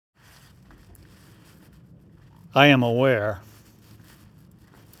I am aware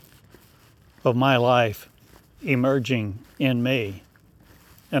of my life emerging in me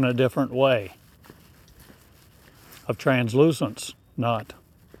in a different way, of translucence, not,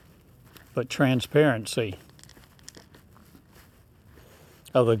 but transparency,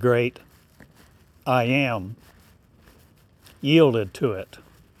 of the great I am yielded to it,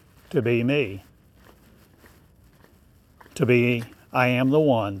 to be me, to be I am the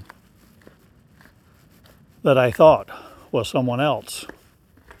one that I thought was someone else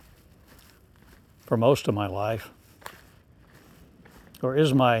for most of my life. Or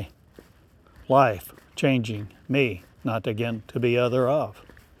is my life changing me, not again to be other of?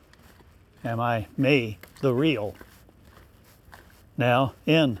 Am I me, the real, now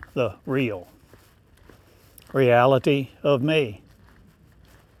in the real reality of me,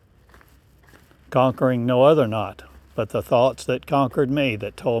 conquering no other not, but the thoughts that conquered me,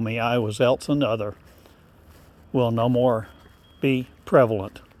 that told me I was else and other, will no more be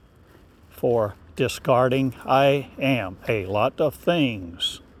prevalent, for discarding I am a lot of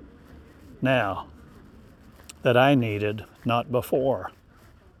things now that I needed not before,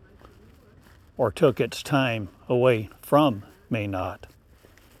 or took its time away from me not.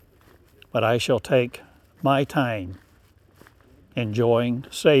 But I shall take my time enjoying,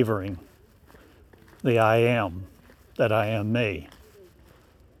 savoring the I am, that I am me,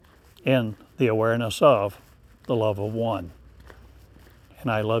 in the awareness of the love of one.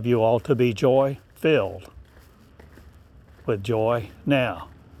 And I love you all to be joy-filled with joy now.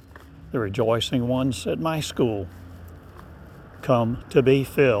 The rejoicing ones at my school come to be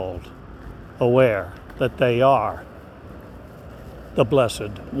filled, aware that they are the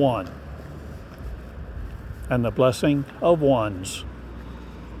blessed one. And the blessing of ones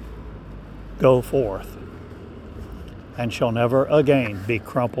go forth and shall never again be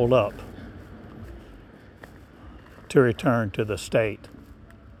crumpled up to return to the state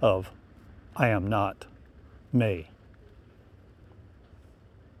of I am not me.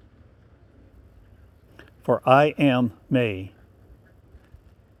 For I am me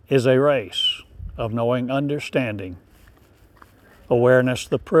is a race of knowing, understanding, awareness,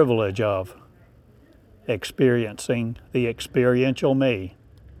 the privilege of experiencing the experiential me,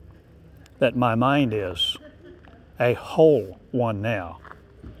 that my mind is a whole one now,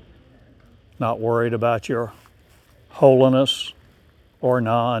 not worried about your holiness or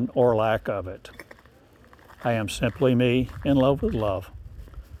non or lack of it. I am simply me in love with love,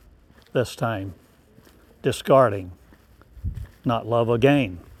 this time discarding not love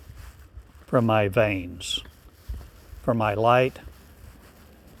again from my veins, for my light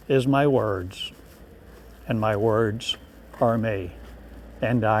is my words, and my words are me,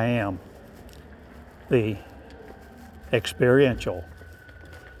 and I am the experiential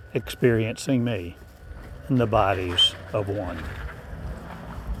experiencing me in the bodies of one.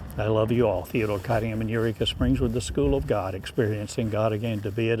 I love you all. Theodore Cottingham in Eureka Springs with the School of God, experiencing God again,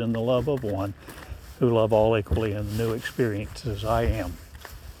 to be it in the love of one, who love all equally in the new experiences I am.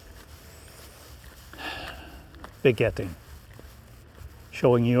 Begetting,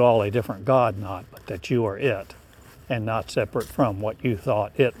 showing you all a different God, not, but that you are it, and not separate from what you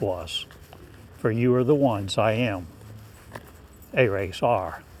thought it was. For you are the ones I am. A race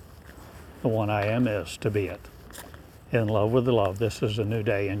are. The one I am is to be it. In love with the love, this is a new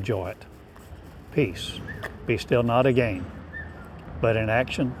day, enjoy it. Peace. Be still, not again, but in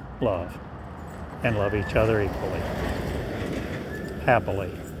action, love, and love each other equally.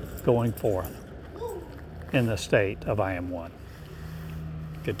 Happily going forth in the state of I am one.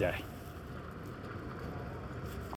 Good day.